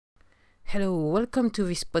Hello, welcome to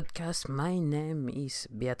this podcast. My name is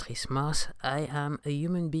Beatrice Marse. I am a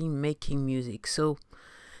human being making music. So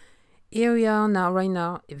here we are now, right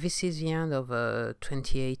now. This is the end of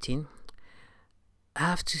 2018. I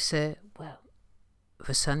have to say, well,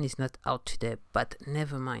 the sun is not out today, but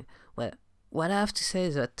never mind. Well, what I have to say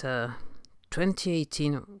is that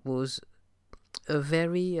 2018 was a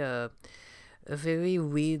very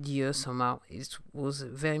weird year somehow. It was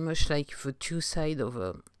very much like the two sides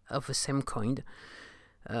of the same coin.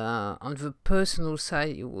 On the personal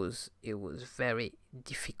side, it was very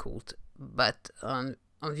difficult, but on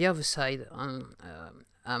the other side, I'm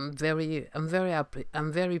very happy.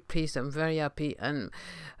 I'm very pleased. I'm very happy. And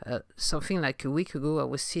something like a week ago, I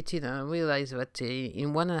was sitting and I realized that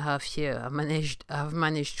in 1.5 years, I've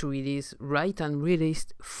managed to write and release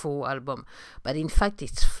 4 albums. But in fact,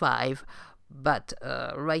 it's 5. But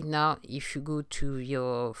right now, if you go to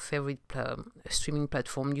your favorite streaming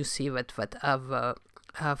platform, you see that have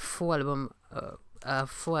 4 album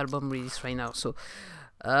released right now. So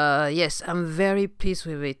yes, I'm very pleased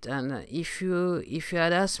with it. And if you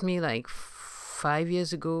had asked me like 5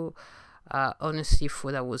 years ago, I honestly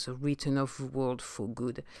thought I was written off the world for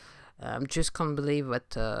good. Just can't believe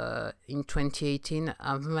that in 2018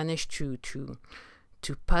 I've managed to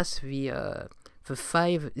pass the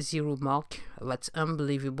 5-0 mark. That's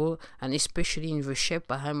unbelievable, and especially in the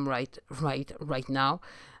shape I am right now,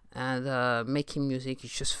 and making music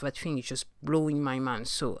is just, that thing is just blowing my mind.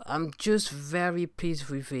 So I'm just very pleased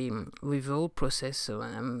with the whole process. So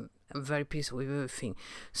I'm very pleased with everything.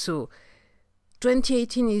 So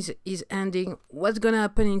 2018 is ending. What's gonna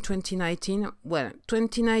happen in 2019? Well,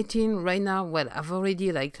 2019 right now, well, I've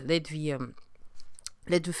already like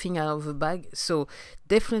let the thing out of the bag. So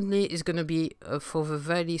definitely it's gonna be for the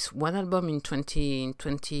very least 1 album in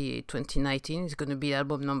 2019. It's gonna be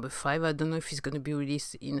album number 5. I don't know if it's gonna be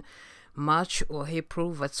released in March or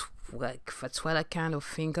April. That's what I kind of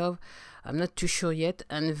think of. I'm not too sure yet.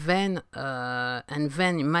 And then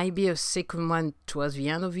it might be a second one towards the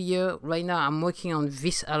end of the year. Right now I'm working on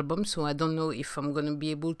this album, so I don't know if I'm gonna be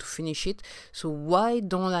able to finish it. So why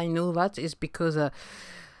don't I know that? Is because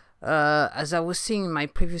as I was saying in my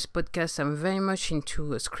previous podcast, I'm very much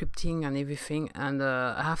into scripting and everything, and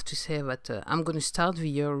I have to say that I'm going to start the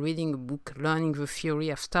year reading a book, learning the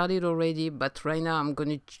theory. I've started already, but right now I'm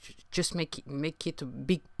going to just make it a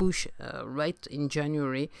big push right in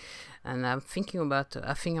January, and I'm thinking about,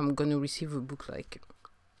 I think I'm going to receive a book like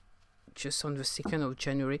just on the 2nd of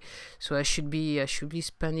January, so I should be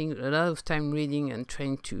spending a lot of time reading and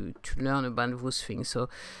trying to learn about those things. So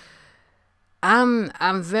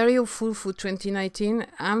I'm very hopeful for 2019.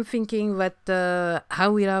 I'm thinking that I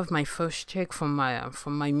will have my first check from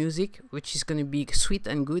my music, which is gonna be sweet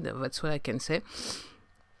and good. That's what I can say.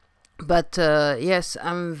 But yes,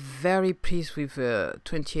 I'm very pleased with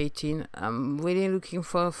 2018. I'm really looking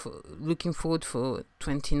forward for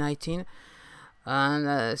 2019. And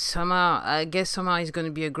I guess summer is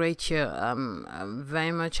gonna be a great year. I'm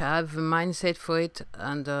very much. I have the mindset for it,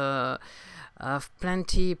 and I've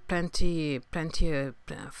plenty.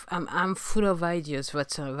 I'm full of ideas.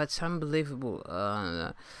 That's unbelievable.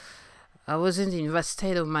 I wasn't in that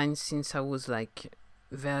state of mind since I was like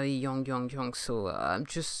very young. So I'm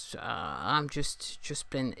just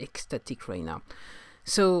plain ecstatic right now.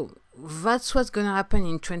 So that's what's gonna happen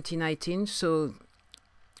in 2019. So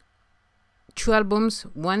 2 albums,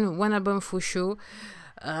 one album for sure.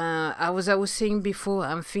 I was saying before,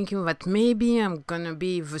 I'm thinking that maybe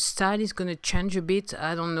the style is gonna change a bit.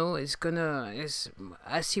 I don't know. I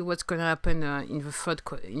see what's gonna happen in the first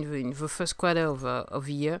quarter of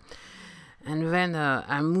the year, and then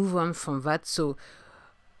I move on from that. So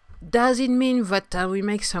does it mean that I will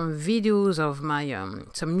make some videos of my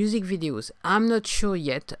some music videos? I'm not sure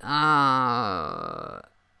yet.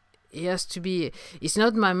 It has to be. It's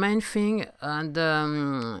not my main thing, and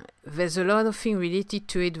there's a lot of things related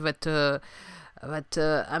to it that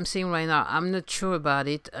I'm saying right now. I'm not sure about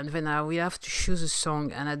it, and then I will have to choose a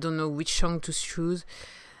song, and I don't know which song to choose,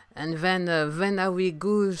 and then I will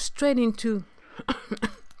go straight into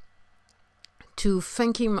to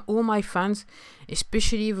thanking all my fans,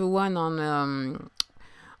 especially the one on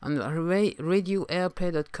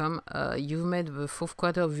radioairplay.com. You've made the 4th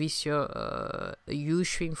quarter of this year a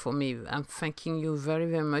huge thing for me. I'm thanking you very,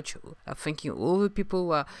 very much. I'm thanking all the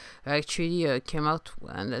people who actually came out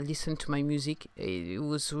and listened to my music. It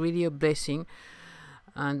was really a blessing.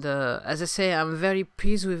 And as I say, I'm very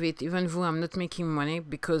pleased with it, even though I'm not making money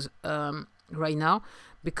because right now,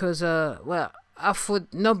 because well, I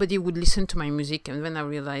thought nobody would listen to my music, and then I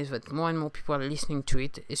realized that more and more people are listening to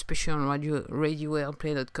it, especially on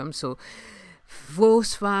radioairplay.com. So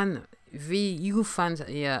those fans, you fans,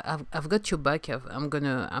 yeah, I've got your back. I'm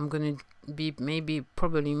gonna be maybe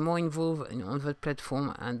probably more involved on that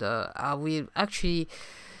platform, and I will actually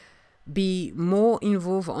be more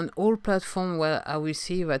involved on all platforms where I will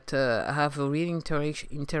see that I have a real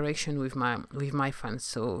interaction with my fans.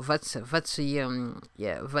 So that's that's,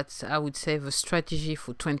 I would say, the strategy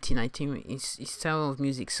for 2019 is style of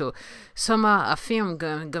music. So summer, I think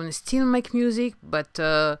I'm gonna still make music, but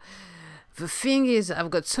the thing is, I've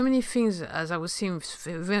got so many things, as I was saying,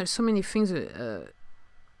 so many things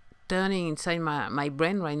turning inside my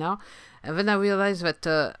brain right now. And then I realized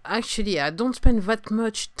that actually I don't spend that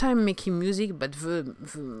much time making music, but the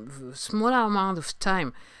smaller amount of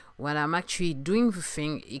time when I'm actually doing the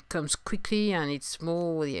thing, it comes quickly, and it's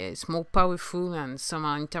more powerful, and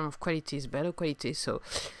somehow in terms of quality is better quality. So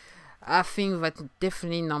I think that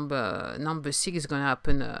definitely number 6 is gonna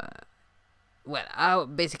happen.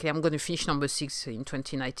 Basically I'm gonna finish number 6 in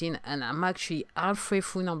 2019, and I'm actually halfway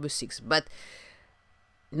through number 6, but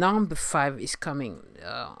number 5 is coming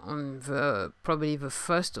on probably the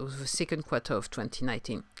first or the second quarter of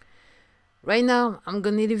 2019. Right now, I'm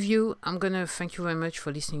gonna leave you. I'm gonna thank you very much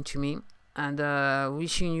for listening to me, and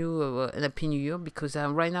wishing you an happy new year, because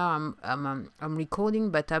right now I'm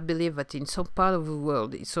recording, but I believe that in some part of the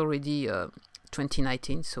world it's already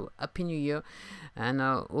 2019. So happy new year, and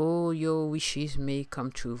all your wishes may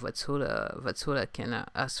come true. That's all I can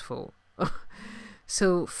ask for.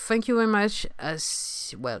 So thank you very much.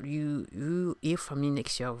 As well, you hear from me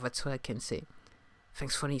next year. That's all I can say.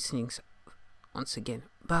 Thanks for listening once again.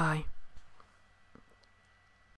 Bye.